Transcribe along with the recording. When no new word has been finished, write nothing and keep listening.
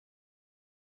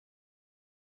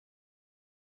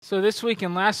So this week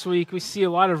and last week, we see a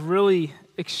lot of really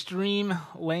extreme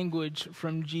language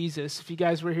from Jesus. If you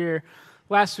guys were here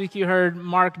last week, you heard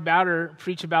Mark Bowder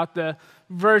preach about the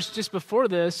verse just before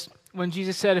this, when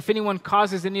Jesus said, if anyone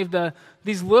causes any of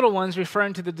these little ones,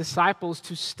 referring to the disciples,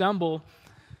 to stumble,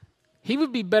 he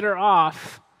would be better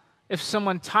off if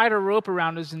someone tied a rope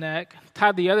around his neck,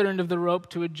 tied the other end of the rope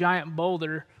to a giant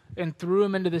boulder, and threw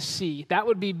him into the sea. That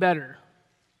would be better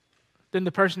than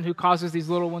the person who causes these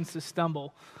little ones to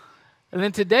stumble. And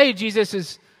then today, Jesus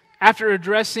is, after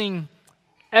addressing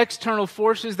external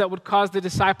forces that would cause the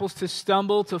disciples to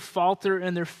stumble, to falter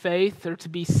in their faith, or to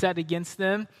be set against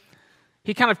them,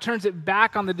 he kind of turns it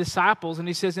back on the disciples, and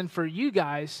he says, and for you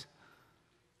guys,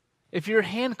 if your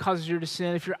hand causes you to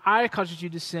sin, if your eye causes you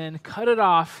to sin, cut it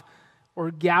off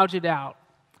or gouge it out.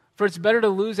 For it's better to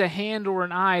lose a hand or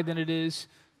an eye than it is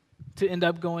to end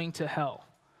up going to hell.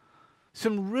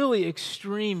 Some really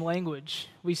extreme language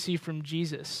we see from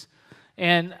Jesus.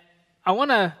 And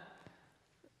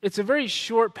it's a very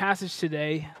short passage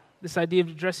today, this idea of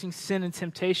addressing sin and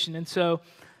temptation. And so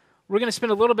we're going to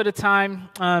spend a little bit of time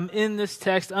in this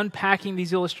text unpacking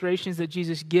these illustrations that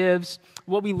Jesus gives,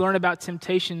 what we learn about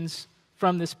temptations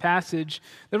from this passage.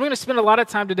 Then we're going to spend a lot of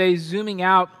time today zooming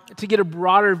out to get a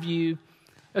broader view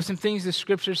of some things the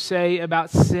scriptures say about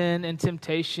sin and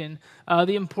temptation,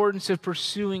 the importance of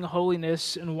pursuing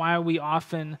holiness and why we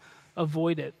often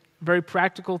avoid it. Very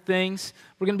practical things.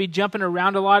 We're going to be jumping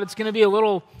around a lot. It's going to be a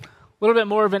little bit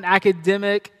more of an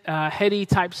academic, heady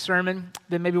type sermon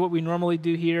than maybe what we normally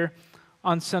do here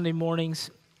on Sunday mornings.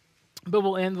 But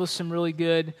we'll end with some really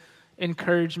good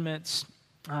encouragements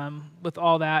with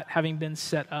all that having been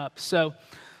set up. So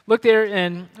look there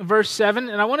in verse 7,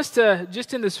 and I want us to,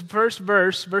 just in this first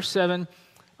verse, verse 7,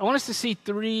 I want us to see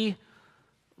three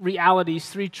realities,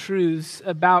 three truths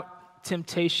about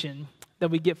temptation that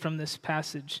we get from this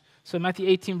passage. So Matthew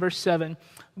 18, verse 7,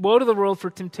 woe to the world for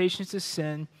temptations to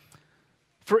sin,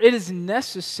 for it is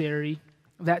necessary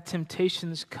that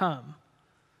temptations come,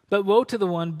 but woe to the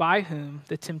one by whom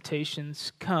the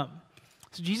temptations come.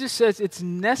 So Jesus says it's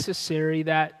necessary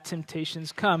that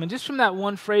temptations come. And just from that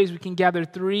one phrase, we can gather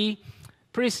three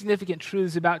pretty significant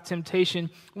truths about temptation.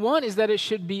 One is that it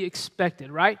should be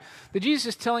expected, right? That Jesus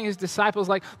is telling his disciples,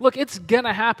 like, look, it's going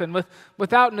to happen.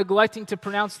 Without neglecting to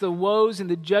pronounce the woes and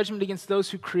the judgment against those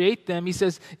who create them, he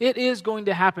says, it is going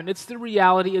to happen. It's the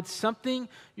reality. It's something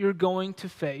you're going to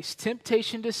face.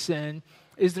 Temptation to sin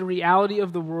is the reality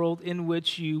of the world in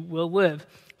which you will live.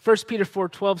 1 Peter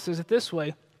 4:12 says it this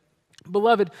way,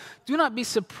 beloved, do not be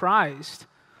surprised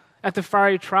at the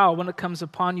fiery trial when it comes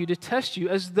upon you to test you,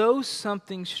 as though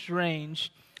something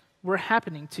strange were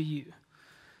happening to you.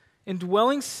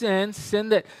 Indwelling sin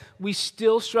that we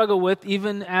still struggle with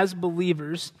even as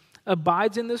believers,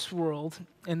 abides in this world,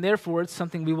 and therefore it's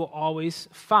something we will always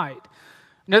fight.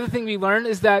 Another thing we learn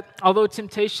is that although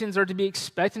temptations are to be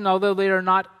expected, and although they are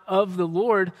not of the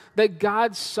Lord, that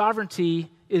God's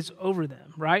sovereignty is over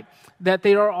them, right? That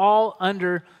they are all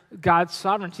under God's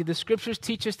sovereignty. The scriptures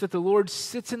teach us that the Lord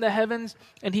sits in the heavens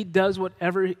and he does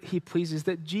whatever he pleases,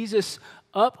 that Jesus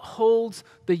upholds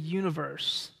the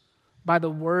universe by the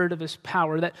word of his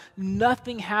power, that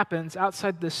nothing happens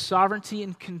outside the sovereignty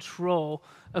and control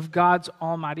of God's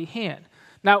almighty hand.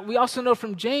 Now, we also know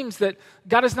from James that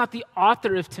God is not the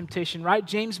author of temptation, right?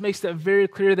 James makes that very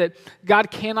clear that God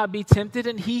cannot be tempted,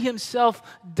 and he himself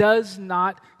does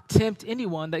not tempt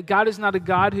anyone, that God is not a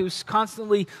God who's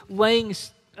constantly laying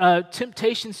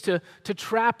temptations to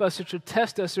trap us or to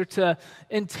test us or to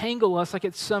entangle us like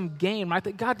it's some game, right?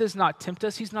 That God does not tempt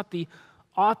us. He's not the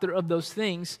author of those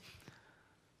things.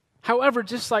 However,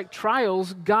 just like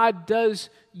trials, God does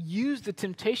use the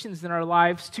temptations in our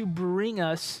lives to bring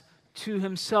us to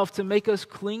himself, to make us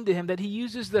cling to him, that he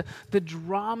uses the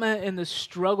drama and the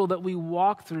struggle that we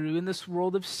walk through in this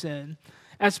world of sin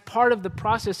as part of the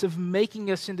process of making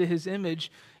us into his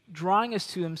image, drawing us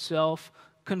to himself,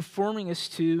 conforming us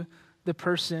to the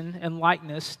person and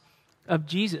likeness of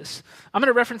Jesus. I'm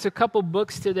going to reference a couple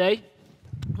books today.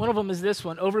 One of them is this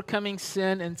one, Overcoming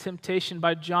Sin and Temptation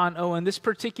by John Owen. This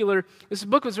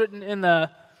book was written in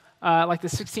the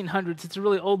 1600s. It's a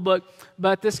really old book,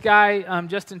 but this guy,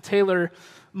 Justin Taylor,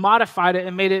 modified it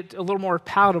and made it a little more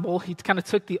palatable. He kind of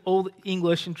took the old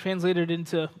English and translated it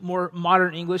into more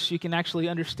modern English so you can actually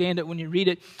understand it when you read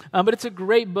it. But it's a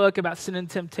great book about sin and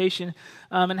temptation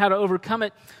and how to overcome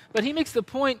it. But he makes the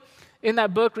point in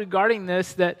that book regarding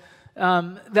this that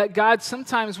God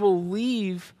sometimes will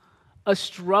leave a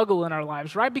struggle in our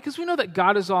lives, right? Because we know that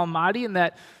God is almighty, and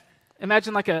that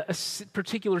imagine like a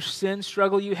particular sin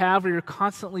struggle you have where you're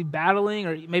constantly battling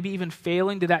or maybe even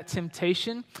failing to that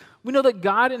temptation. We know that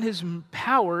God in his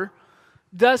power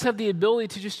does have the ability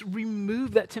to just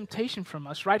remove that temptation from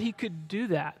us, right? He could do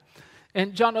that.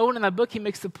 And John Owen, in that book, he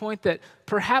makes the point that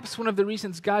perhaps one of the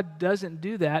reasons God doesn't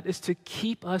do that is to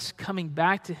keep us coming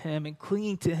back to him and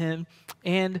clinging to him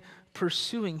and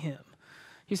pursuing him.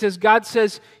 He says, God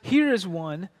says, here is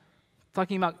one,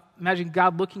 talking about, imagine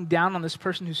God looking down on this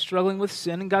person who's struggling with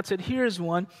sin, and God said, here is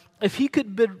one, if he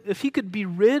could be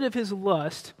rid of his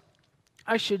lust,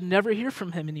 I should never hear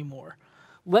from him anymore.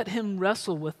 Let him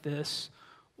wrestle with this,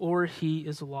 or he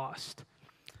is lost.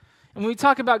 And when we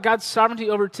talk about God's sovereignty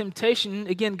over temptation,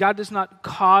 again, God does not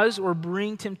cause or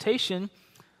bring temptation,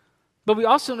 but we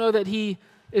also know that he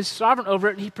is sovereign over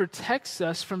it, and he protects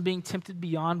us from being tempted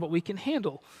beyond what we can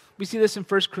handle. We see this in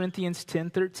 1 Corinthians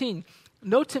 10:13.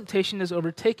 No temptation has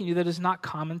overtaken you that is not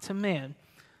common to man.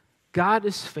 God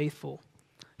is faithful.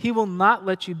 He will not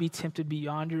let you be tempted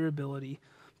beyond your ability,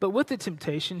 but with the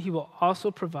temptation, he will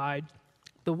also provide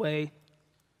the way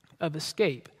of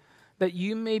escape, that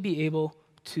you may be able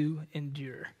to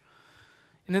endure.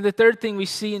 And then the third thing we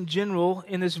see in general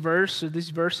in this verse, or these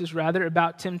verses rather,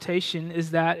 about temptation is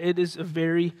that it is a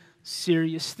very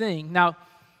serious thing. Now,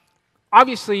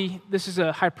 obviously, this is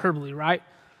a hyperbole, right?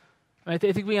 I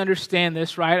think we understand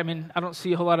this, right? I mean, I don't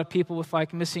see a whole lot of people with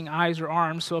like missing eyes or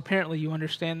arms, so apparently you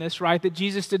understand this, right? That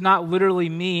Jesus did not literally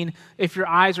mean if your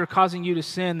eyes are causing you to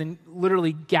sin, then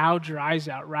literally gouge your eyes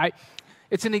out, right?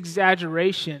 It's an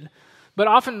exaggeration. But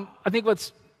often, I think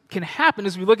what can happen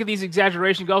is we look at these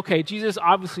exaggerations and go, okay, Jesus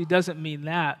obviously doesn't mean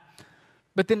that.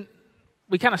 But then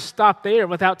we kind of stop there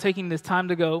without taking this time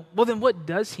to go, well, then what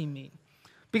does he mean?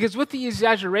 Because with the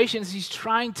exaggerations, he's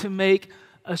trying to make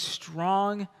a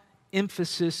strong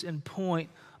emphasis and point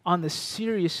on the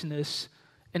seriousness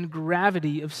and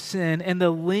gravity of sin and the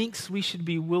lengths we should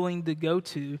be willing to go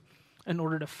to in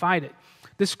order to fight it.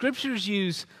 The scriptures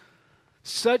use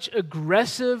such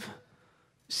aggressive,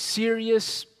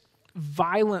 serious,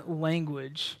 violent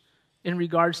language in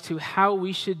regards to how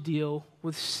we should deal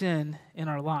with sin in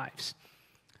our lives.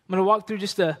 I'm going to walk through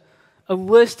just a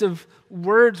list of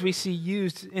words we see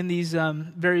used in these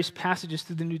various passages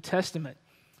through the New Testament.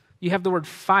 You have the word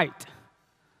fight,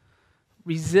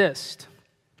 resist,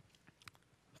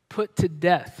 put to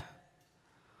death.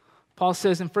 Paul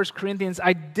says in 1 Corinthians,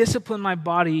 I discipline my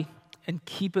body and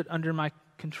keep it under my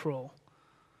control.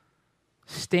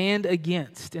 Stand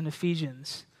against in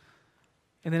Ephesians.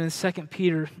 And then in 2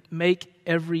 Peter, make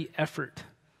every effort.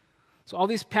 So all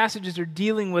these passages are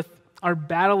dealing with our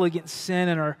battle against sin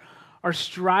and our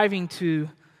striving to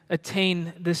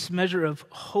attain this measure of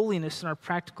holiness in our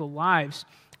practical lives.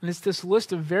 And it's this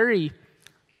list of very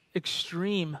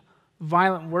extreme,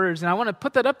 violent words. And I want to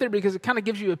put that up there because it kind of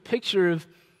gives you a picture of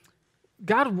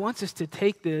God wants us to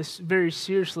take this very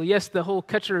seriously. Yes, the whole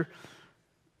cut your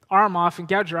arm off and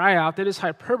gouge your eye out, that is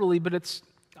hyperbole, but it's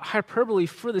hyperbole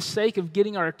for the sake of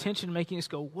getting our attention, making us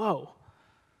go, whoa,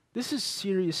 this is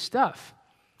serious stuff.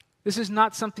 This is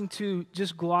not something to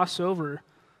just gloss over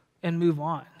and move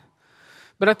on.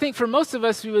 But I think for most of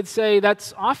us, we would say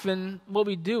that's often what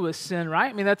we do with sin, right?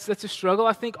 I mean, that's a struggle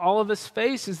I think all of us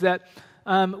face, is that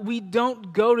we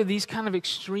don't go to these kind of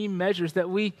extreme measures, that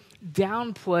we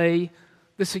downplay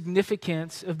the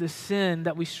significance of the sin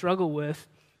that we struggle with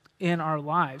in our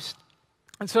lives.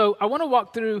 And so I want to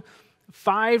walk through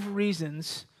 5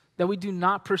 reasons that we do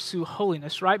not pursue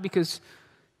holiness, right? Because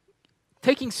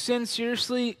taking sin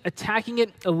seriously, attacking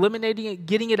it, eliminating it,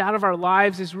 getting it out of our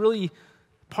lives is really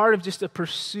part of just a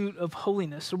pursuit of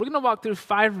holiness. So we're going to walk through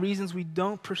 5 reasons we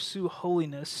don't pursue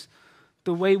holiness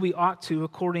the way we ought to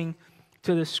according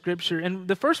to the scripture. And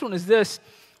the first one is this.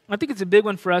 I think it's a big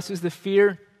one for us, is the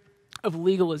fear of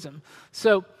legalism.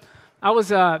 So I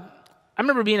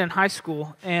remember being in high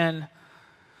school, and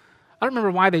I don't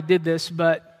remember why they did this,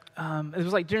 but it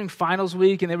was like during finals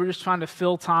week, and they were just trying to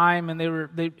fill time, and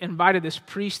they invited this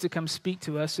priest to come speak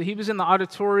to us. So he was in the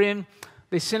auditorium.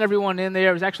 They sent everyone in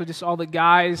there. It was actually just all the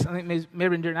guys. I think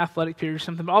maybe during athletic period or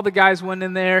something. But all the guys went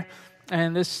in there,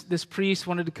 and this priest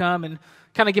wanted to come and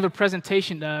kind of give a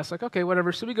presentation to us. Like, okay,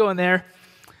 whatever. So we go in there,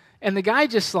 and the guy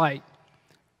just like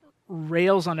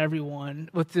rails on everyone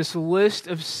with this list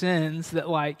of sins that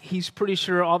like he's pretty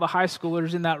sure all the high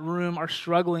schoolers in that room are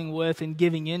struggling with and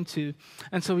giving into.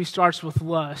 And so he starts with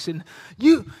lust. And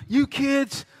you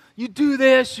kids, you do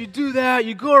this, you do that,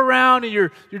 you go around and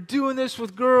you're doing this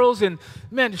with girls, and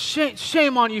man,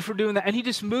 shame on you for doing that. And he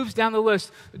just moves down the list.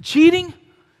 Cheating?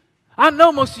 I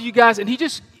know most of you guys. And he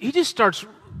just starts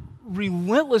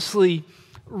relentlessly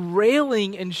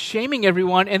railing and shaming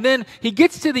everyone. And then he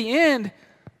gets to the end,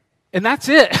 And that's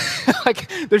it. Like,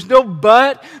 there's no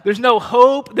but, there's no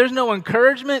hope, there's no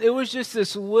encouragement. It was just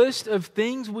this list of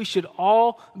things we should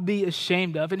all be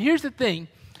ashamed of. And here's the thing,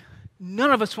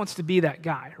 none of us wants to be that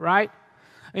guy, right?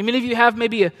 I mean, many of you have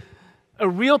maybe a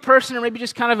real person or maybe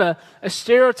just kind of a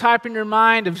stereotype in your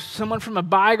mind of someone from a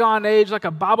bygone age, like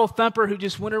a Bible thumper who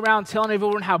just went around telling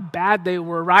everyone how bad they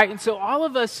were, right? And so all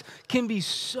of us can be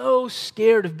so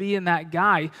scared of being that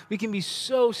guy. We can be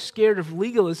so scared of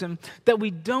legalism that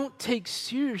we don't take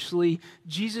seriously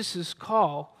Jesus'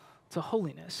 call to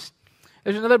holiness.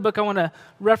 There's another book I want to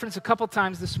reference a couple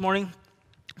times this morning.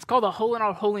 It's called A Hole in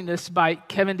Our Holiness by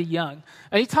Kevin DeYoung.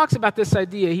 And he talks about this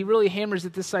idea. He really hammers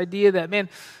at this idea that, man,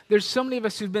 there's so many of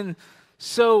us who've been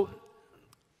so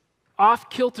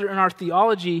off-kilter in our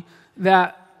theology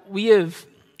that we have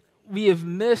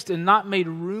missed and not made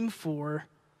room for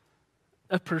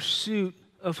a pursuit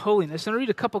of holiness. And I'll read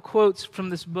a couple quotes from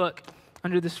this book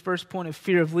under this first point of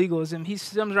fear of legalism. He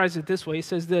summarizes it this way. He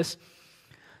says this: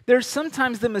 "There's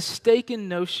sometimes the mistaken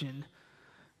notion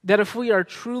that if we are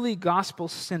truly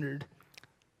gospel-centered,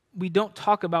 we don't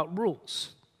talk about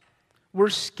rules. We're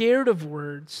scared of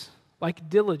words like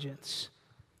diligence,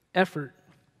 effort,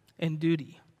 and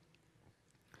duty."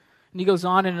 And he goes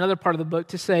on in another part of the book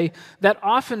to say that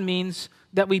often means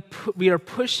that we are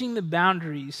pushing the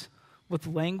boundaries with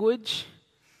language,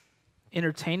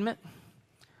 entertainment,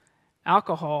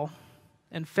 alcohol,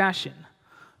 and fashion.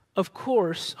 Of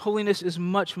course, holiness is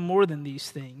much more than these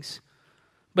things.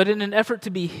 But in an effort to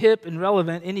be hip and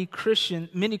relevant, many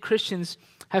Christians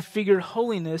have figured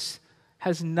holiness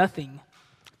has nothing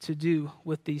to do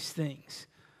with these things.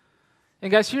 And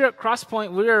guys, here at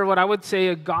Crosspoint, we are what I would say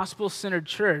a gospel-centered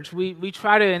church. We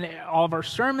try to, in all of our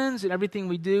sermons and everything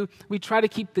we do, we try to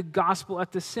keep the gospel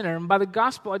at the center. And by the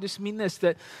gospel, I just mean this,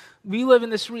 that we live in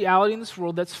this reality in this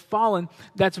world that's fallen,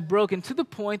 that's broken, to the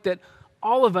point that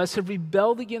all of us have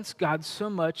rebelled against God so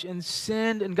much and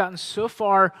sinned and gotten so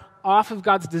far off of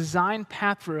God's design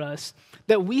path for us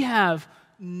that we have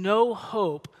no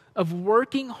hope of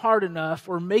working hard enough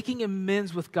or making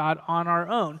amends with God on our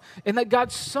own. And that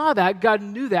God saw that, God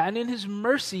knew that, and in His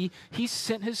mercy, He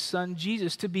sent His Son,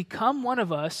 Jesus, to become one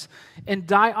of us and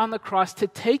die on the cross to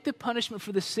take the punishment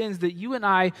for the sins that you and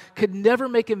I could never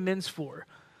make amends for.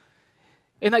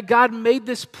 And that God made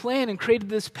this plan and created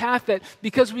this path that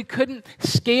because we couldn't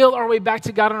scale our way back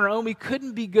to God on our own, we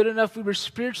couldn't be good enough, we were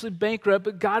spiritually bankrupt,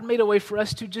 but God made a way for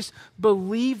us to just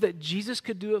believe that Jesus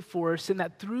could do it for us, and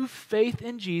that through faith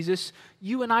in Jesus,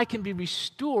 you and I can be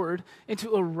restored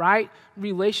into a right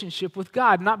relationship with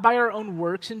God, not by our own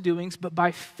works and doings, but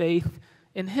by faith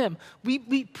in Him.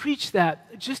 We preach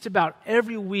that just about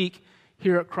every week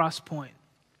here at Crosspoint.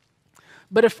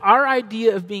 But if our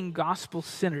idea of being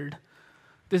gospel-centered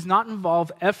does not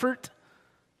involve effort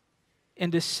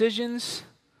and decisions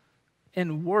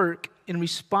and work in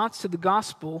response to the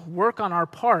gospel, work on our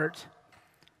part,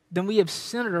 then we have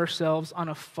centered ourselves on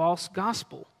a false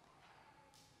gospel.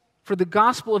 For the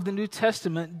gospel of the New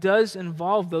Testament does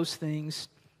involve those things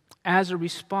as a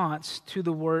response to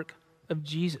the work of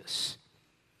Jesus.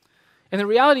 And the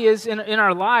reality is, in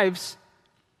our lives,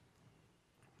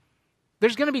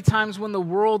 there's going to be times when the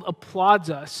world applauds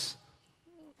us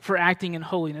for acting in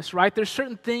holiness, right? There's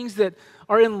certain things that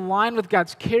are in line with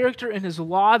God's character and His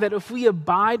law that if we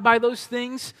abide by those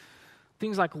things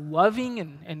like loving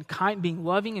and kind, being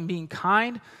loving and being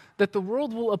kind, that the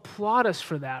world will applaud us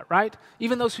for that, right?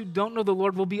 Even those who don't know the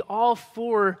Lord will be all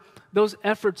for those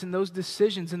efforts and those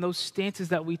decisions and those stances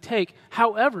that we take.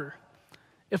 However,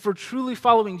 if we're truly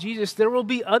following Jesus, there will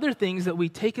be other things that we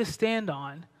take a stand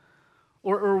on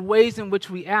or ways in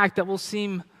which we act that will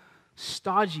seem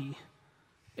stodgy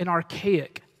and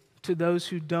archaic to those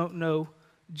who don't know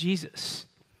Jesus.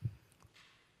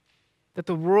 That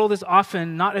the world is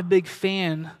often not a big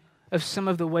fan of some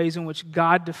of the ways in which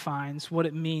God defines what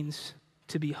it means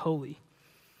to be holy.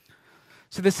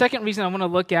 So the second reason I want to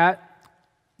look at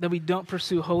that we don't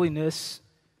pursue holiness,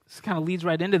 this kind of leads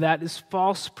right into that, is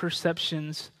false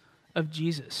perceptions of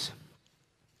Jesus.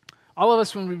 All of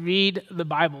us, when we read the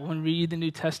Bible, when we read the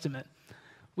New Testament,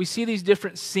 we see these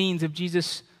different scenes of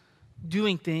Jesus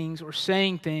doing things or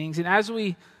saying things. And as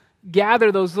we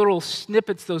gather those little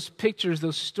snippets, those pictures,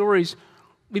 those stories,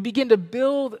 we begin to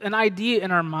build an idea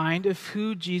in our mind of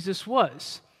who Jesus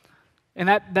was. And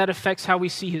that affects how we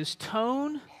see His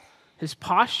tone, His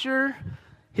posture,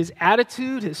 His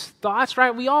attitude, His thoughts,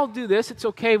 right? We all do this. It's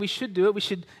okay. We should do it. We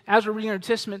should, as we're reading our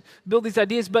Testament, build these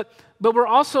ideas. But we're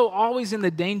also always in the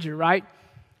danger, right,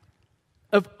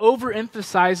 of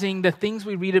overemphasizing the things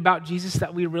we read about Jesus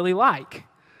that we really like,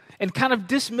 and kind of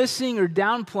dismissing or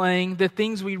downplaying the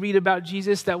things we read about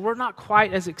Jesus that we're not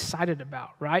quite as excited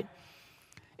about, right?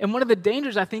 And one of the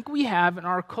dangers I think we have in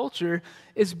our culture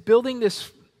is building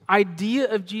this idea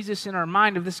of Jesus in our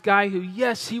mind, of this guy who,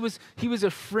 yes, he was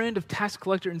a friend of tax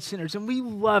collector and sinners. And we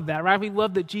love that, right? We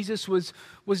love that Jesus was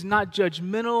not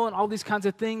judgmental and all these kinds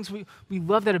of things. We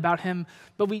love that about him.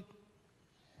 But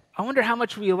I wonder how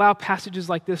much we allow passages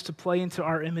like this to play into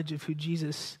our image of who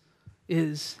Jesus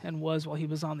is and was while he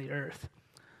was on the earth.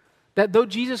 That though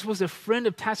Jesus was a friend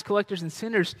of tax collectors and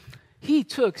sinners, he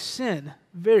took sin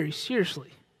very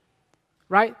seriously,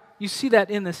 right? You see that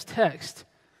in this text.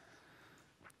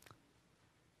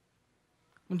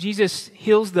 When Jesus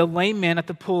heals the lame man at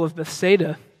the pool of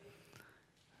Bethsaida,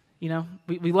 we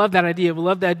love that idea. We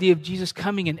love the idea of Jesus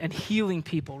coming and healing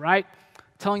people, right?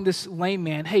 Telling this lame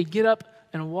man, hey, get up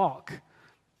and walk.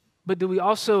 But do we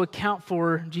also account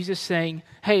for Jesus saying,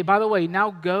 hey, by the way,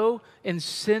 now go and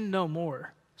sin no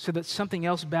more so that something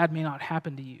else bad may not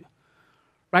happen to you?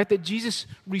 Right? That Jesus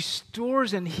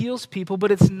restores and heals people,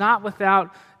 but it's not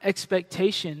without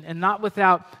expectation and not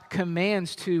without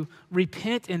commands to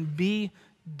repent and be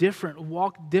different,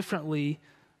 walk differently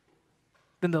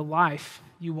than the life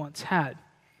you once had.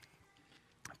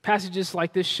 Passages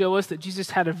like this show us that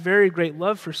Jesus had a very great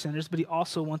love for sinners, but he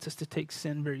also wants us to take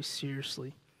sin very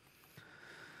seriously.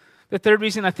 The third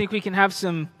reason I think we can have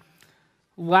some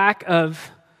lack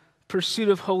of pursuit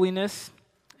of holiness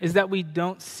is that we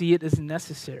don't see it as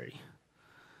necessary.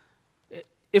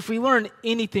 If we learn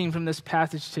anything from this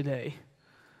passage today,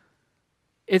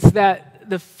 it's that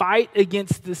the fight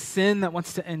against the sin that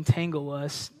wants to entangle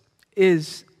us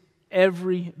is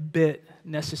every bit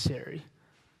necessary.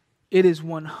 It is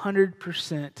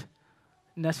 100%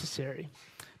 necessary.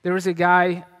 There was a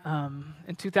guy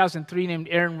in 2003 named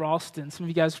Aaron Ralston. Some of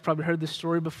you guys have probably heard this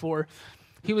story before.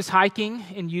 He was hiking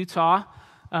in Utah,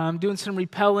 doing some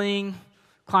rappelling,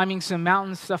 climbing some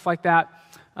mountains, stuff like that.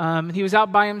 He was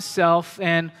out by himself,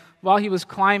 and while he was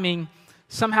climbing,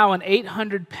 somehow an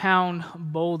 800-pound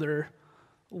boulder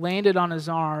landed on his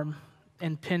arm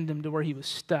and pinned him to where he was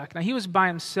stuck. Now, he was by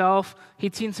himself.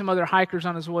 He'd seen some other hikers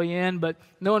on his way in, but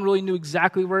no one really knew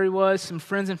exactly where he was. Some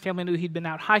friends and family knew he'd been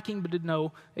out hiking, but didn't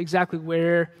know exactly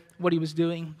what he was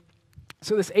doing.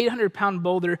 So this 800-pound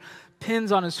boulder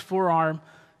pins on his forearm,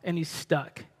 and he's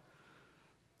stuck.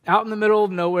 Out in the middle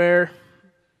of nowhere,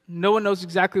 no one knows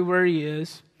exactly where he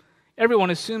is. Everyone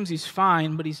assumes he's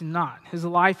fine, but he's not. His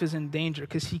life is in danger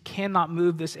because he cannot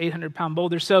move this 800-pound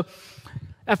boulder. So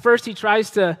at first he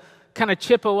tries to kind of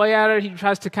chip away at it. He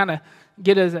tries to kind of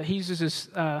he uses his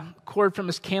cord from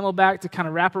his camelback to kind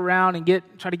of wrap around and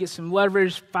try to get some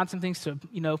leverage, find some things to,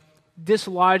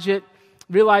 dislodge it.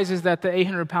 Realizes that the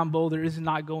 800-pound boulder is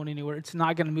not going anywhere. It's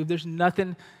not going to move. There's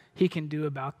nothing he can do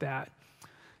about that.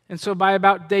 And so by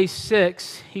about day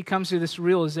 6, he comes to this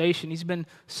realization. He's been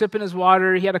sipping his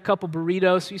water. He had a couple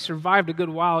burritos. So he survived a good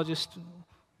while just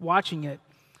watching it.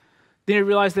 Then he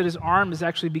realized that his arm is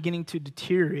actually beginning to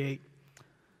deteriorate.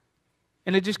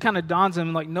 And it just kind of dawns on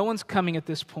him, like, no one's coming at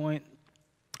this point.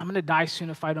 I'm going to die soon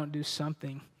if I don't do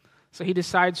something. So he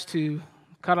decides to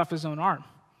cut off his own arm.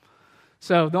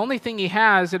 So the only thing he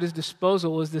has at his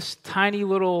disposal is this tiny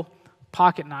little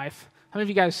pocket knife. How many of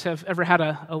you guys have ever had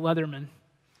a Leatherman?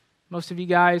 Most of you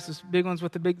guys, those big ones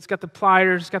with it's got the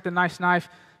pliers, it's got the nice knife.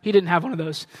 He didn't have one of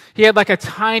those. He had like a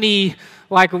tiny,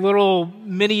 like little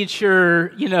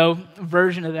miniature,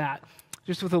 version of that,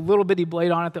 just with a little bitty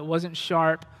blade on it that wasn't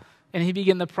sharp. And he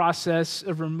began the process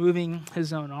of removing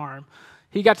his own arm.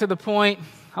 He got to the point,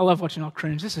 I love watching all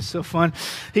cringe, this is so fun.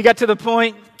 He got to the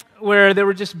point where there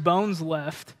were just bones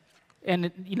left. And,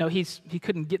 he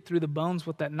couldn't get through the bones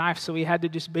with that knife, so he had to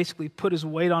just basically put his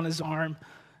weight on his arm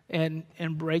and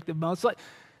break the bones.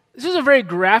 This is a very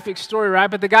graphic story,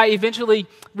 right? But the guy eventually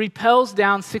rappels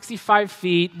down 65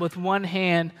 feet with one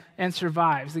hand and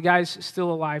survives. The guy's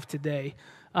still alive today.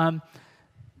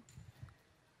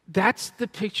 That's the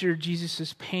picture Jesus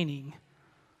is painting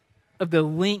of the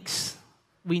lengths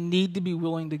we need to be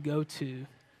willing to go to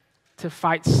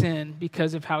fight sin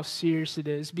because of how serious it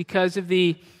is, because of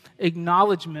the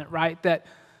acknowledgement, right, that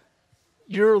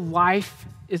your life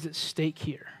is at stake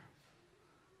here.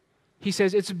 He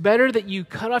says it's better that you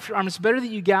cut off your arm, it's better that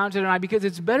you gouge an eye, because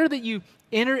it's better that you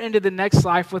enter into the next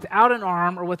life without an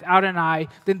arm or without an eye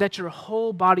than that your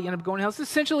whole body end up going to hell. It's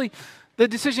essentially the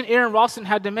decision Aaron Ralston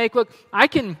had to make. Look, I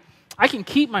can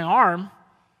keep my arm,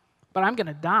 but I'm going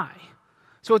to die.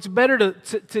 So it's better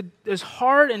to as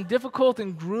hard and difficult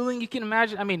and grueling you can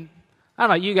imagine. I mean, I don't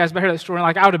know about you guys, but I heard that story,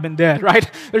 like I would have been dead, right?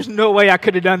 There's no way I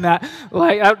could have done that.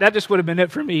 That just would have been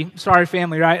it for me. Sorry,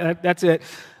 family, right? That's it.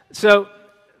 So,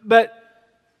 but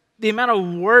the amount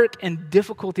of work and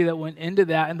difficulty that went into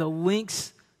that and the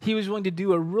lengths he was willing to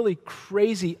do a really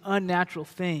crazy, unnatural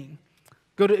thing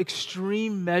go to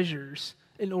extreme measures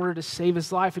in order to save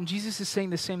his life. And Jesus is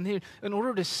saying the same thing. In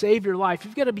order to save your life,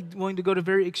 you've got to be willing to go to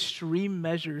very extreme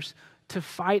measures to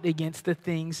fight against the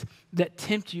things that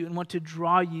tempt you and want to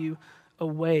draw you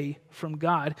away from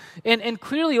God. And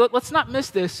clearly, let's not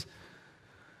miss this.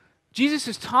 Jesus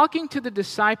is talking to the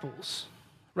disciples,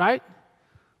 right?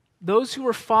 Those who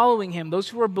are following him, those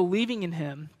who are believing in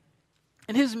him.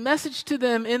 And his message to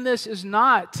them in this is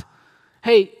not,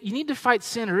 hey, you need to fight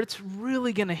sin or it's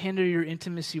really going to hinder your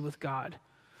intimacy with God.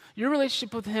 Your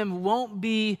relationship with him won't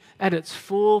be at its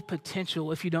full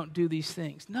potential if you don't do these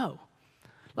things. No.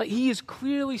 Like he is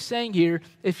clearly saying here,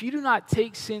 if you do not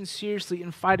take sin seriously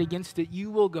and fight against it, you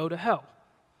will go to hell.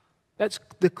 That's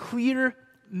the clear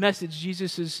message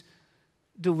Jesus is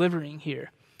delivering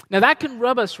here. Now that can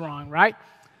rub us wrong, right?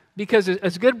 Because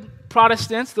as good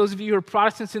Protestants, those of you who are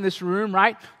Protestants in this room,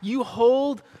 right, you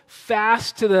hold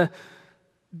fast to the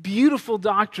beautiful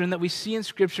doctrine that we see in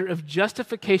Scripture of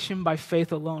justification by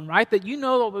faith alone, right? That you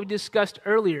know what we discussed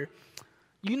earlier.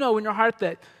 You know in your heart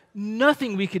that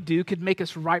nothing we could do could make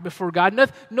us right before God.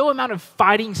 No amount of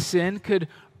fighting sin could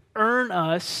earn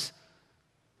us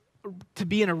to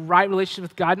be in a right relationship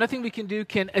with God. Nothing we can do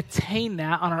can attain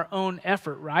that on our own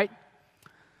effort, right?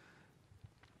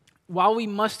 While we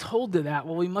must hold to that,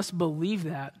 while we must believe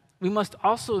that, we must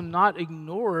also not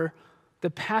ignore the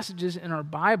passages in our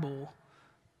Bible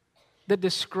that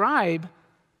describe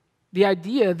the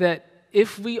idea that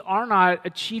if we are not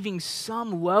achieving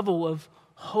some level of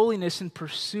holiness and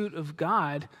pursuit of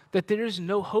God, that there is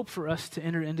no hope for us to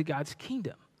enter into God's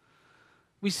kingdom.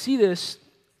 We see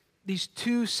these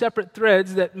two separate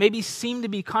threads that maybe seem to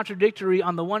be contradictory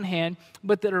on the one hand,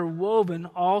 but that are woven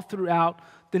all throughout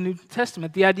the New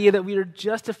Testament. The idea that we are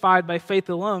justified by faith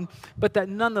alone, but that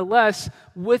nonetheless,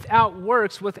 without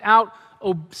works, without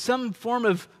some form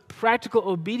of practical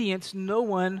obedience, no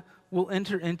one will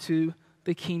enter into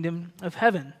the kingdom of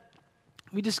heaven.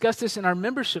 We discussed this in our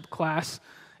membership class,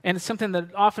 and it's something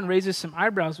that often raises some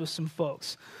eyebrows with some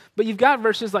folks. But you've got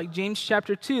verses like James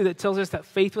chapter 2 that tells us that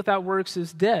faith without works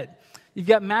is dead. You've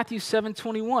got Matthew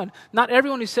 7:21. Not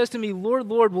everyone who says to me, Lord,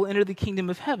 Lord, will enter the kingdom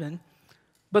of heaven,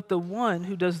 but the one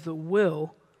who does the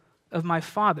will of my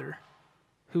Father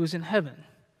who is in heaven.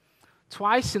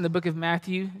 Twice in the book of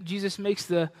Matthew, Jesus makes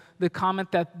the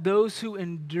comment that those who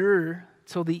endure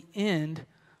till the end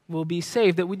will be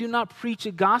saved. That we do not preach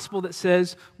a gospel that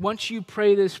says, once you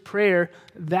pray this prayer,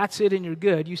 that's it and you're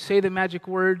good. You say the magic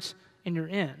words and you're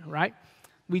in, right?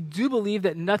 We do believe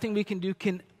that nothing we can do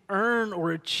can earn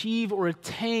or achieve or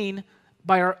attain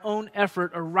by our own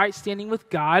effort a right standing with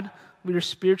God. We are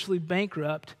spiritually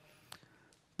bankrupt.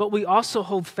 But we also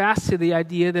hold fast to the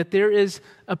idea that there is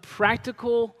a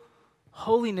practical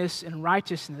holiness and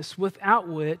righteousness without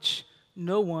which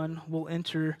no one will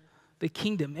enter the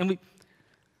kingdom. And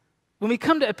when we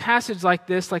come to a passage like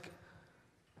this,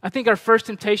 I think our first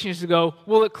temptation is to go,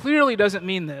 well, it clearly doesn't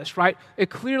mean this, right? It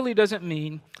clearly doesn't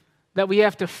mean that we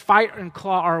have to fight and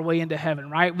claw our way into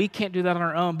heaven, right? We can't do that on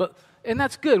our own, and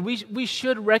that's good. We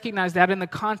should recognize that in the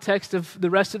context of the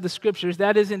rest of the scriptures.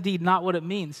 That is indeed not what it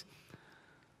means.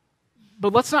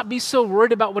 But let's not be so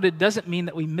worried about what it doesn't mean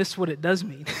that we miss what it does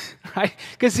mean, right?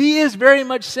 Because he is very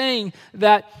much saying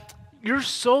that your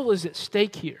soul is at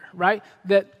stake here, right?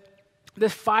 That the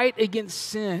fight against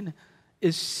sin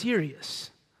is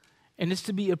serious and is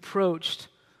to be approached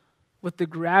with the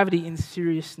gravity and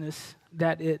seriousness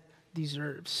that it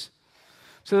deserves.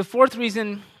 So the fourth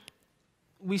reason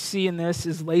we see in this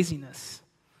is laziness.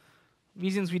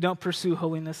 Reasons we don't pursue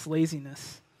holiness,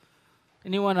 laziness.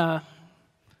 Anyone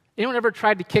ever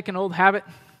tried to kick an old habit?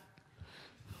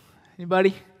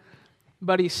 Anybody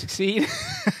succeed?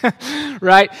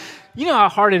 Right? You know how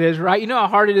hard it is, right? You know how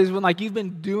hard it is when you've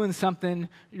been doing something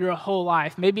your whole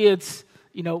life. Maybe it's,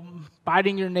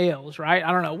 biting your nails, right?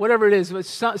 I don't know, whatever it is. It's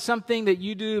something that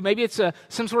you do. Maybe it's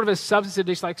some sort of a substance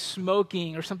addiction like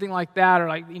smoking or something like that,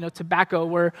 or tobacco,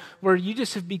 where you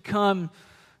just have become,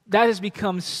 that has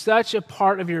become such a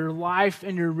part of your life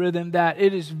and your rhythm that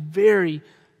it is very,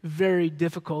 very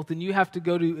difficult, and you have to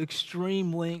go to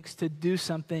extreme lengths to do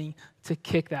something to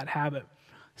kick that habit.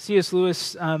 C.S.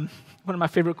 Lewis, one of my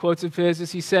favorite quotes of his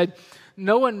is he said,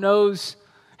 "No one knows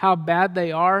how bad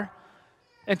they are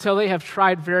until they have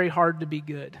tried very hard to be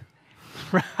good."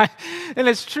 Right? And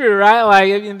it's true,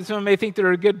 right? Someone may think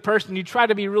they're a good person. You try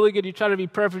to be really good, you try to be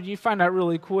perfect, you find out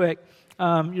really quick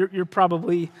you're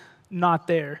probably not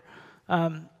there.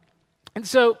 And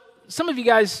so some of you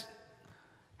guys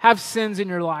have sins in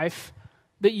your life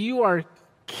that you are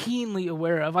keenly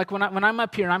aware of. When I'm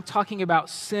up here and I'm talking about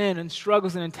sin and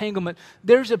struggles and entanglement,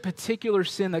 there's a particular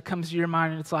sin that comes to your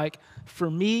mind and it's like, for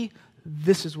me,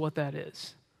 this is what that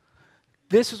is.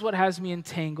 This is what has me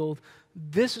entangled.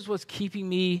 This is what's keeping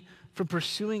me from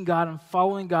pursuing God and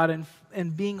following God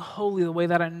and being holy the way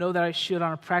that I know that I should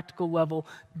on a practical level.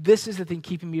 This is the thing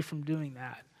keeping me from doing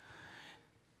that.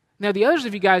 Now, the others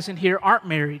of you guys in here aren't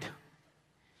married.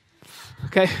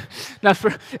 Okay? Now,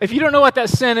 if you don't know what that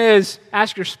sin is,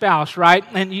 ask your spouse, right?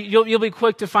 And you'll be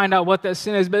quick to find out what that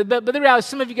sin is. But the reality,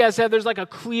 some of you guys have, there's like a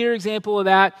clear example of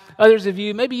that. Others of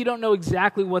you, maybe you don't know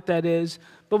exactly what that is,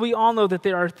 but we all know that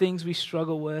there are things we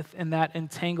struggle with and that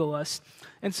entangle us.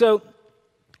 And so,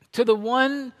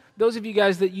 to those of you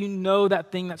guys that you know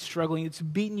that thing that's struggling, it's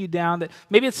beating you down, that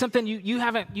maybe it's something you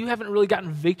haven't really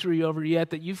gotten victory over yet,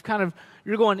 that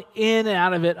you're going in and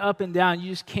out of it, up and down,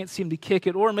 you just can't seem to kick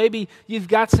it. Or maybe you've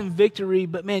got some victory,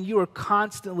 but man, you are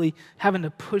constantly having to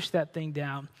push that thing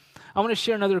down. I want to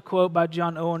share another quote by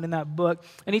John Owen in that book,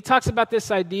 and he talks about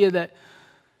this idea that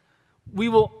we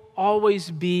will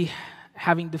always be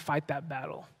having to fight that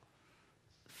battle.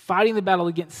 Fighting the battle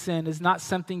against sin is not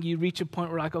something you reach a point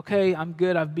where like, okay, I'm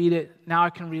good, I've beat it. Now I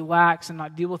can relax and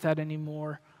not deal with that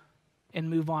anymore and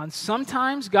move on.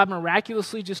 Sometimes God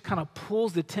miraculously just kind of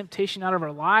pulls the temptation out of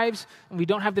our lives and we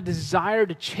don't have the desire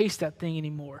to chase that thing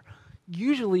anymore.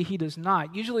 Usually he does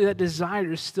not. Usually that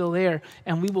desire is still there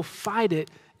and we will fight it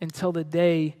until the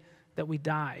day that we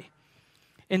die.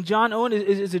 And John Owen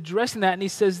is addressing that and he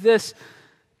says this,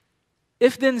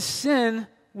 if then sin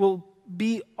will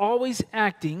be always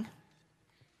acting,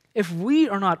 if we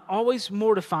are not always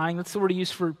mortifying, that's the word he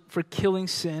used for killing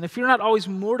sin, if you're not always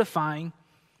mortifying,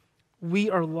 we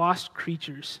are lost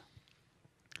creatures.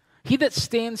 He that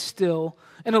stands still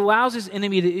and allows his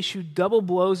enemy to issue double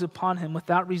blows upon him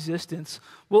without resistance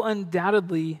will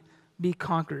undoubtedly be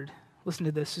conquered. Listen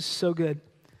to this is so good.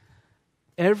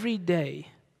 Every day,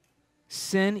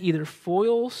 sin either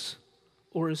foils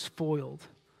or is foiled,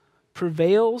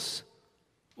 prevails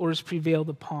or is prevailed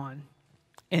upon.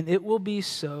 And it will be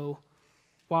so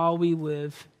while we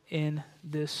live in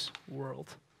this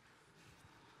world.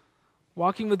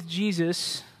 Walking with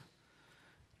Jesus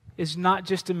is not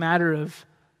just a matter of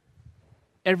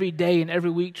every day and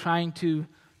every week trying to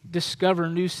discover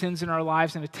new sins in our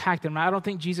lives and attack them. I don't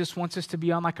think Jesus wants us to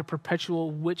be on like a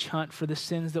perpetual witch hunt for the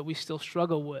sins that we still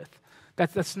struggle with.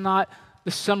 That's not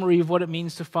the summary of what it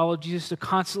means to follow Jesus, to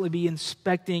constantly be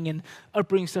inspecting and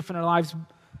upbringing stuff in our lives.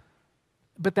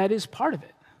 But that is part of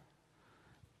it.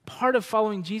 Part of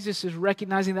following Jesus is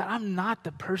recognizing that I'm not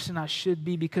the person I should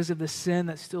be because of the sin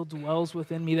that still dwells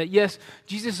within me. That yes,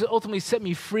 Jesus has ultimately set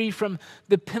me free from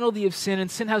the penalty of sin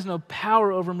and sin has no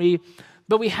power over me,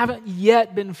 but we haven't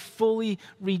yet been fully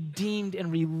redeemed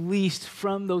and released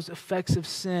from those effects of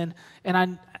sin.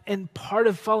 And part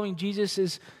of following Jesus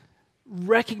is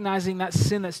recognizing that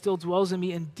sin that still dwells in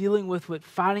me and dealing with it,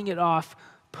 fighting it off,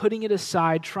 putting it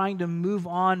aside, trying to move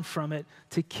on from it,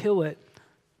 to kill it,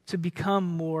 to become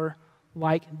more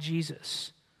like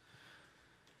Jesus.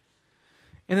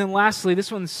 And then lastly,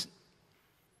 this one's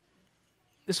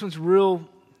real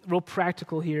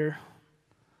practical here.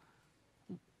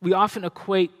 We often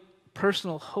equate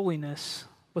personal holiness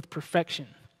with perfection.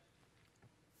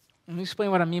 Let me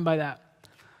explain what I mean by that.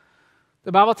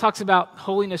 The Bible talks about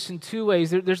holiness in two ways.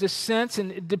 There's a sense,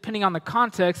 and depending on the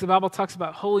context, the Bible talks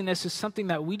about holiness as something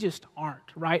that we just aren't,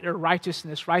 right? Or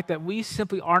righteousness, right? That we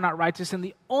simply are not righteous. And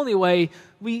the only way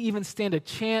we even stand a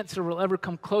chance or will ever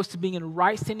come close to being in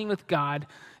right standing with God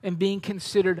and being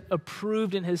considered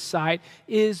approved in His sight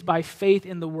is by faith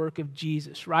in the work of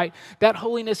Jesus, right? That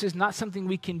holiness is not something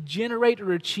we can generate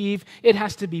or achieve. It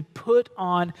has to be put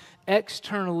on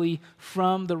externally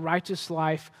from the righteous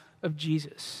life of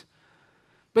Jesus.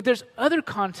 But there's other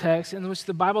contexts in which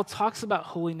the Bible talks about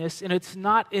holiness, and it's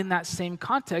not in that same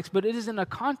context, but it is in a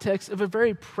context of a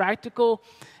very practical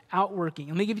outworking.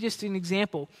 Let me give you just an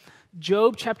example.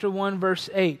 Job chapter 1, verse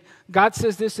 8. God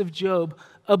says this of Job,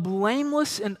 a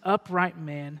blameless and upright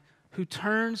man who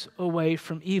turns away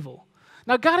from evil.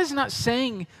 Now, God is not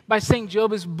saying, by saying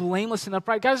Job is blameless and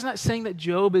upright, God is not saying that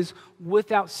Job is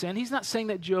without sin. He's not saying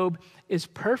that Job is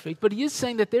perfect, but He is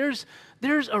saying that there's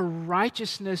a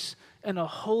righteousness and a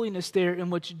holiness there in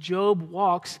which Job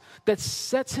walks that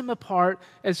sets him apart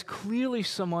as clearly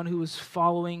someone who is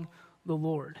following the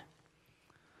Lord.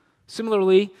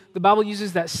 Similarly, the Bible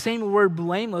uses that same word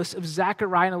blameless of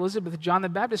Zachariah and Elizabeth, John the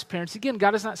Baptist's parents. Again,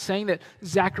 God is not saying that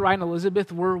Zachariah and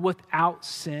Elizabeth were without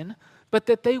sin, but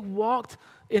that they walked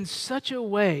in such a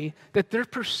way that their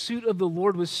pursuit of the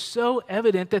Lord was so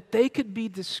evident that they could be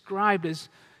described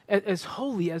as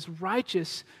holy, as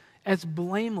righteous, as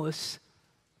blameless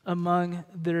among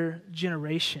their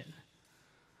generation.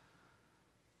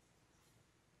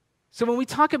 So when we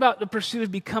talk about the pursuit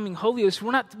of becoming holiest,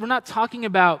 we're not talking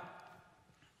about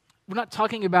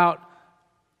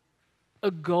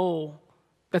a goal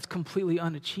that's completely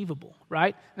unachievable,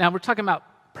 right? Now we're talking about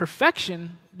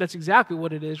perfection. That's exactly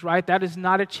what it is, right? That is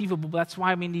not achievable. That's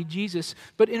why we need Jesus.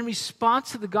 But in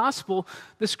response to the gospel,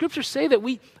 the scriptures say that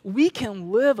we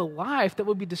can live a life that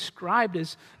would be described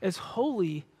as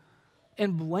holy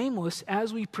and blameless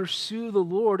as we pursue the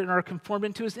Lord and are conformed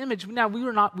into his image. Now, we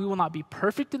will not be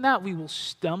perfect in that. We will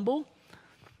stumble.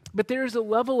 But there is a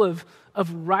level of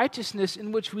righteousness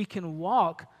in which we can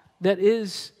walk that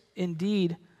is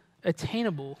indeed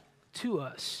attainable to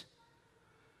us.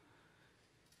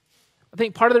 I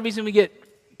think part of the reason we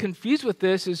get confused with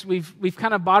this is we've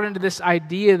kind of bought into this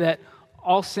idea that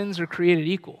all sins are created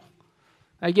equal.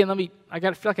 Again, I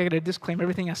feel like I got to disclaim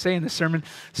everything I say in this sermon.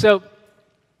 So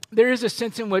there is a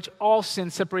sense in which all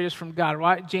sins separate us from God,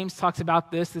 right? James talks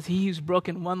about this, that he who's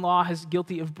broken one law is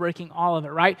guilty of breaking all of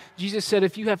it, right? Jesus said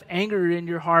if you have anger in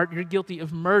your heart, you're guilty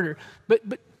of murder. But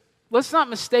let's not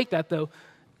mistake that, though.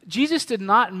 Jesus did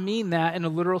not mean that in a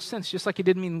literal sense, just like he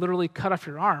didn't mean literally cut off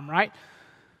your arm, right?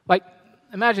 Like,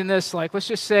 imagine this, like, let's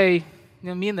just say,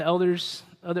 me and the other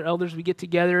elders, we get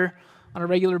together on a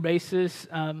regular basis,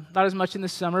 not as much in the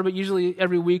summer, but usually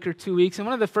every week or 2 weeks. And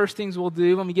one of the first things we'll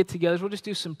do when we get together is we'll just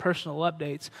do some personal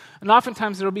updates. And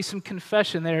oftentimes there'll be some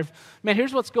confession there. Man,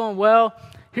 here's what's going well.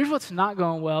 Here's what's not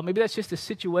going well. Maybe that's just a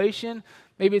situation.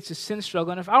 Maybe it's a sin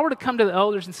struggle. And if I were to come to the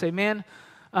elders and say, man,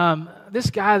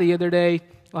 this guy the other day,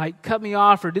 like, cut me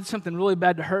off or did something really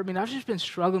bad to hurt me, and I've just been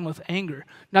struggling with anger.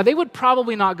 Now, they would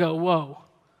probably not go, whoa.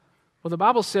 Well, the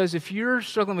Bible says if you're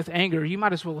struggling with anger, you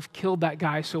might as well have killed that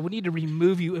guy, so we need to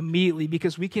remove you immediately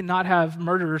because we cannot have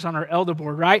murderers on our elder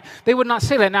board, right? They would not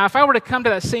say that. Now, if I were to come to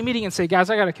that same meeting and say, guys,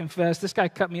 I got to confess, this guy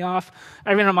cut me off,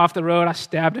 I ran him off the road, I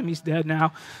stabbed him, he's dead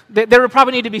now. There would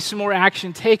probably need to be some more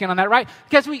action taken on that, right?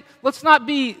 Because let's not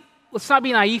be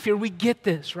naive here. We get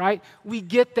this, right? We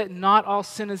get that not all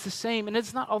sin is the same, and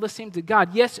it's not all the same to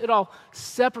God. Yes, it all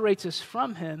separates us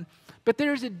from him, but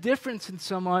there's a difference in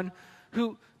someone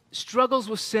who struggles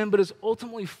with sin but is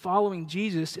ultimately following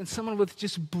Jesus and someone with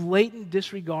just blatant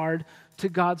disregard to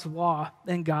God's law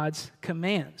and God's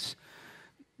commands.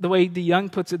 The way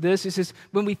DeYoung puts it this, he says,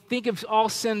 when we think of all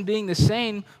sin being the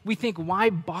same, we think, why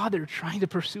bother trying to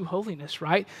pursue holiness,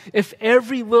 right? If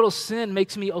every little sin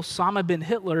makes me Osama bin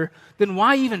Hitler, then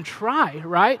why even try,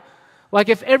 right? Like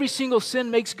if every single sin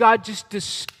makes God just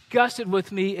disgusted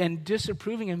with me and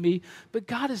disapproving of me, but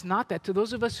God is not that. To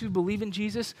those of us who believe in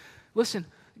Jesus, listen,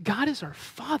 God is our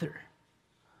Father.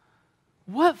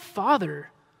 What father,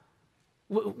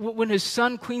 when his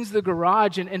son cleans the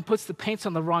garage and puts the paints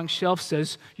on the wrong shelf,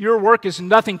 says, your work is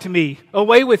nothing to me,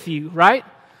 away with you, right?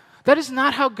 That is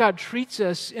not how God treats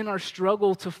us in our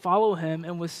struggle to follow him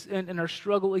and in our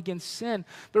struggle against sin,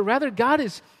 but rather God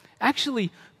is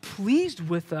actually pleased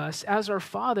with us as our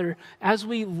Father as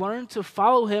we learn to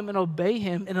follow him and obey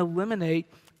him and eliminate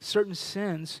certain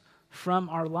sins from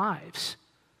our lives.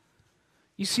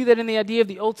 You see that in the idea of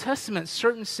the Old Testament.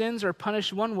 Certain sins are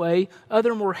punished one way,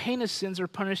 other more heinous sins are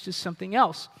punished as something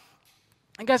else.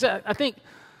 And guys, I think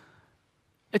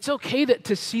it's okay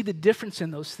to see the difference in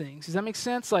those things. Does that make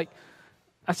sense? Like,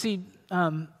 I see,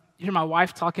 you hear my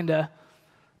wife talking to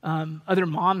other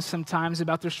moms sometimes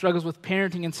about their struggles with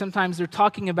parenting, and sometimes they're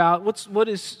talking about what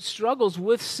is struggles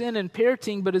with sin and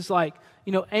parenting, but is like,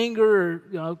 anger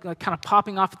or, kind of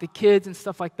popping off at the kids and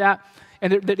stuff like that.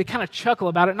 And they kind of chuckle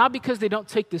about it, not because they don't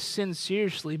take the sin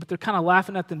seriously, but they're kind of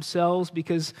laughing at themselves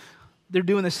because they're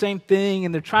doing the same thing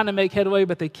and they're trying to make headway,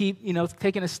 but they keep,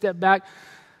 taking a step back.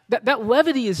 That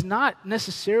levity is not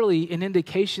necessarily an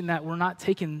indication that we're not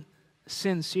taking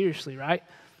sin seriously, right?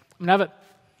 I mean, I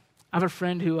have a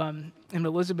friend who, named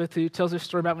Elizabeth, who tells a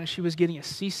story about when she was getting a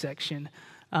C-section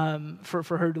for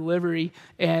her delivery,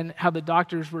 and how the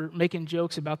doctors were making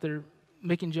jokes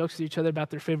to each other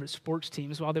about their favorite sports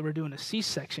teams while they were doing a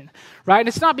C-section, right? And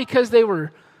it's not because they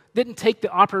didn't take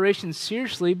the operation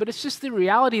seriously, but it's just the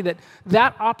reality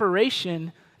that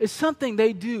operation is something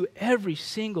they do every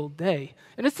single day.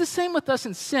 And it's the same with us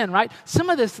in sin, right?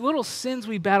 Some of these little sins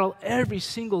we battle every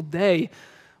single day,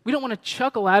 we don't want to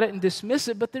chuckle at it and dismiss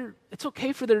it, but it's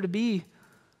okay for there to be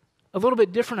a little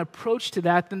bit different approach to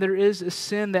that than there is a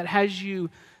sin that has you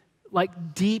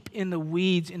like deep in the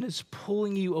weeds and is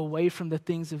pulling you away from the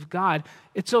things of God.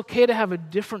 It's okay to have a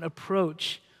different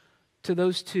approach to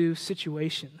those two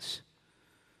situations.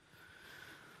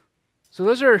 So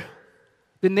those are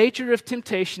the nature of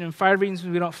temptation and 5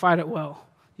 reasons we don't fight it well.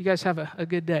 You guys have a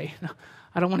good day. No,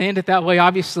 I don't want to end it that way,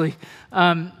 obviously.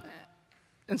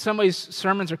 In some ways,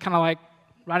 sermons are kind of like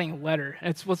writing a letter.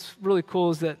 What's really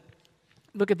cool is that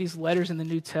look at these letters in the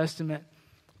New Testament,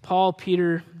 Paul,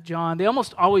 Peter, John, they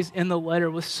almost always end the letter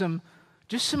with some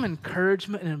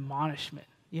encouragement and admonishment,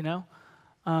 you know?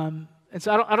 And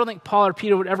so I don't think Paul or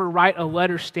Peter would ever write a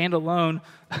letter standalone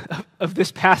of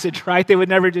this passage, right? They would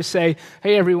never just say,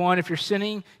 hey, everyone, if you're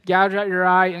sinning, gouge out your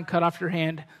eye and cut off your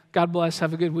hand. God bless,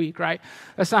 have a good week, right?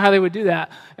 That's not how they would do that.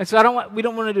 And so we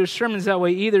don't want to do sermons that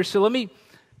way either. So let me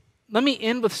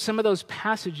end with some of those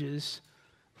passages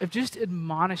of just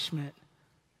admonishment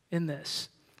in this.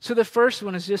 So the first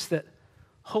one is just that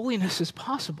holiness is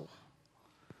possible.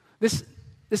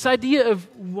 This idea of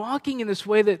walking in this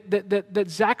way that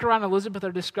Zechariah and Elizabeth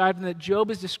are described and that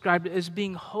Job is described as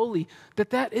being holy,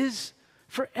 that is,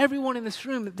 for everyone in this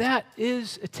room, that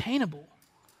is attainable.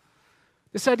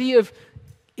 This idea of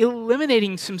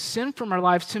eliminating some sin from our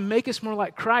lives to make us more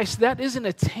like Christ, that is an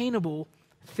attainable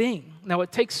thing. Now,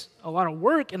 it takes a lot of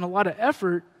work and a lot of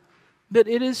effort, but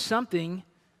it is something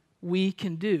we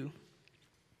can do.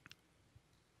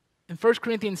 In 1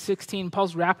 Corinthians 16,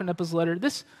 Paul's wrapping up his letter.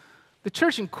 The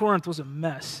church in Corinth was a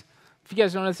mess. If you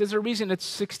guys don't know, there's a reason it's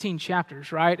 16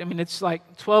 chapters, right? I mean, it's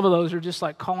like 12 of those are just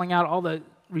like calling out all the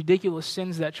ridiculous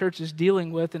sins that church is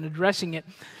dealing with and addressing it.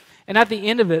 And at the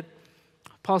end of it,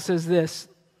 Paul says this.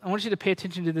 I want you to pay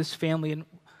attention to this family and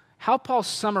how Paul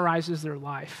summarizes their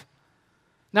life.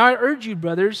 Now I urge you,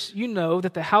 brothers, you know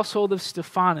that the household of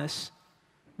Stephanas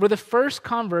were the first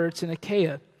converts in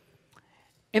Achaia,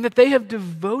 and that they have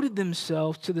devoted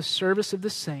themselves to the service of the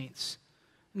saints.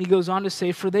 And he goes on to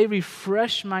say, for they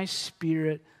refresh my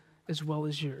spirit as well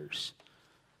as yours.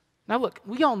 Now look,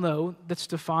 we all know that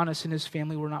Stephanas and his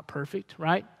family were not perfect,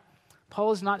 right?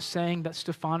 Paul is not saying that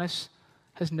Stephanas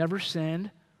has never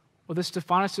sinned, or that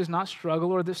Stephanas does not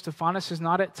struggle, or that Stephanas has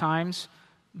not at times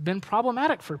been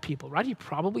problematic for people, right? He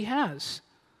probably has.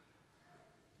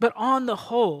 But on the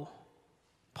whole,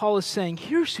 Paul is saying,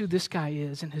 here's who this guy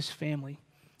is and his family.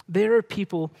 There are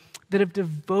people that have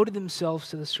devoted themselves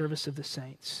to the service of the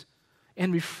saints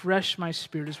and refresh my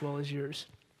spirit as well as yours.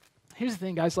 Here's the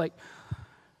thing, guys,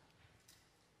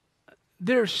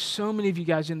 there are so many of you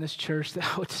guys in this church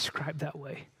that I would describe that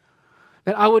way.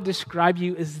 That I would describe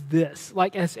you as this,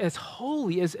 as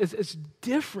holy, as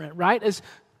different, right? As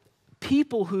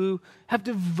people who have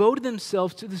devoted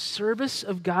themselves to the service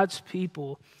of God's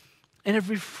people and have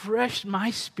refreshed my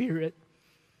spirit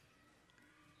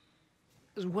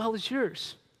as well as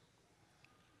yours.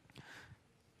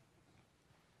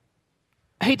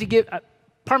 I hate to give, part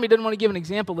of me doesn't want to give an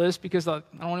example of this because I don't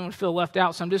want anyone to feel left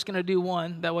out, so I'm just going to do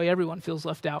one. That way everyone feels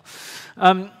left out.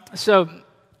 So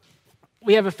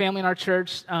we have a family in our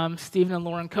church, Stephen and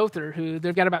Lauren Kother, who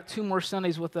they've got about 2 more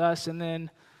Sundays with us, and then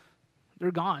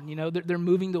they're gone. You know, they're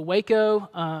moving to Waco.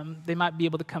 They might be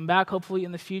able to come back hopefully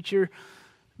in the future.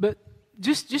 But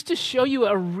just to show you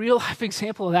a real life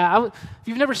example of that, if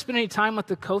you've never spent any time with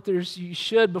the Kothers, you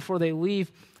should before they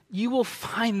leave. You will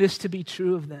find this to be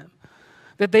true of them.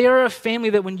 That they are a family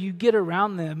that when you get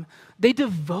around them, they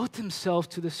devote themselves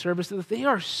to the service. That they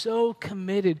are so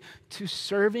committed to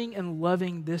serving and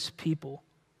loving this people.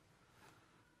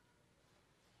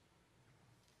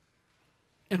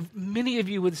 And many of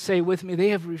you would say with me, they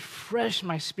have refreshed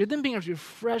my spirit. Them being able to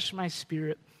refresh my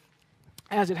spirit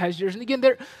as it has yours. And again,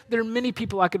 there are many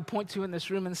people I could point to in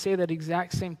this room and say that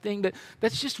exact same thing. But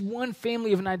that's just one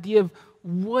family of an idea of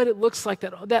what it looks like,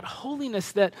 that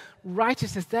holiness, that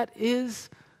righteousness, that is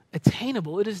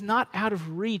attainable. It is not out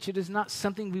of reach. It is not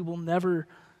something we will never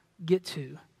get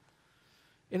to.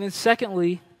 And then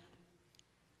secondly,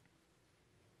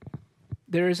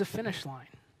 there is a finish line.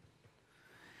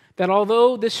 That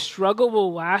although this struggle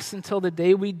will last until the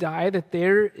day we die, that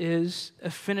there is a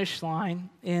finish line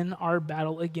in our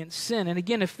battle against sin. And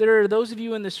again, if there are those of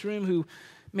you in this room who,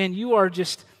 man, you are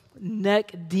just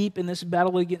neck deep in this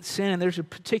battle against sin, and there's a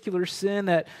particular sin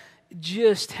that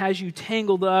just has you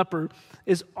tangled up or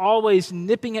is always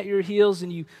nipping at your heels,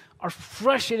 and you are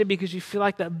frustrated because you feel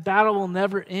like that battle will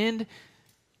never end,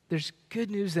 there's good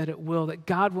news that it will, that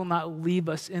God will not leave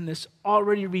us in this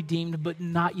already redeemed but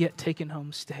not yet taken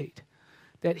home state,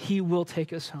 that He will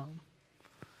take us home.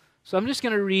 So I'm just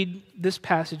going to read this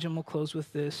passage and we'll close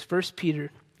with this. 1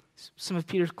 Peter, some of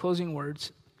Peter's closing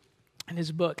words in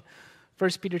his book, 1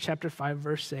 Peter chapter 5,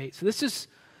 verse 8. So this is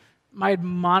my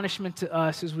admonishment to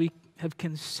us as we have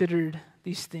considered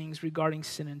these things regarding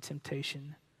sin and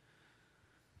temptation.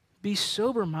 Be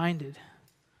sober-minded,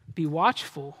 be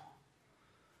watchful.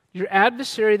 Your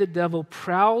adversary, the devil,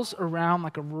 prowls around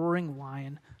like a roaring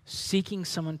lion, seeking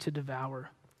someone to devour.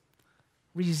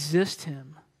 Resist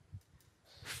him,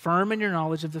 firm in your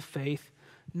knowledge of the faith,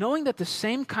 knowing that the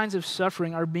same kinds of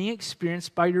suffering are being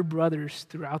experienced by your brothers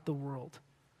throughout the world.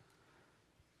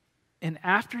 And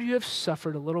after you have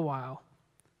suffered a little while,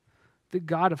 the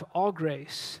God of all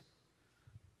grace,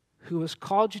 who has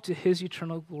called you to his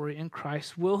eternal glory in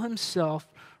Christ, will himself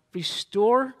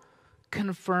restore,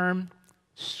 confirm,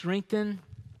 strengthen,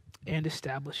 and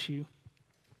establish you.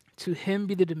 To him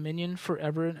be the dominion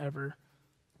forever and ever.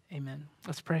 Amen.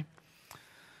 Let's pray.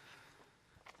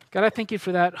 God, I thank you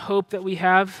for that hope that we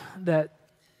have, that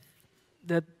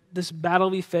this battle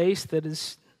we face that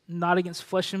is not against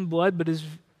flesh and blood, but is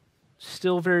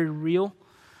still very real,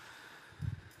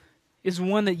 is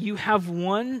one that you have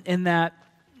won, and that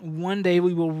one day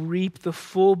we will reap the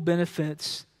full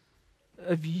benefits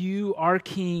of you, our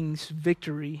King's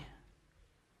victory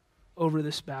over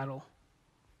this battle.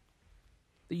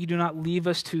 That you do not leave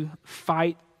us to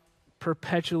fight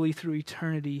perpetually through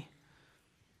eternity,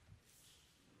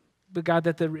 but God,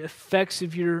 that the effects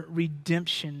of your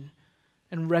redemption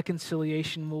and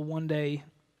reconciliation will one day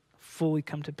fully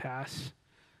come to pass.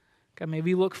 God, may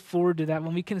we look forward to that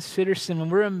when we consider sin, when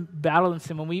we're in battle in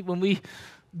sin,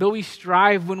 though we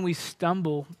strive, when we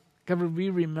stumble, God, we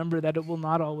remember that it will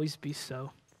not always be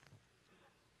so.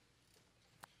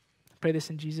 I pray this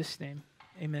in Jesus' name.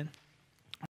 Amen.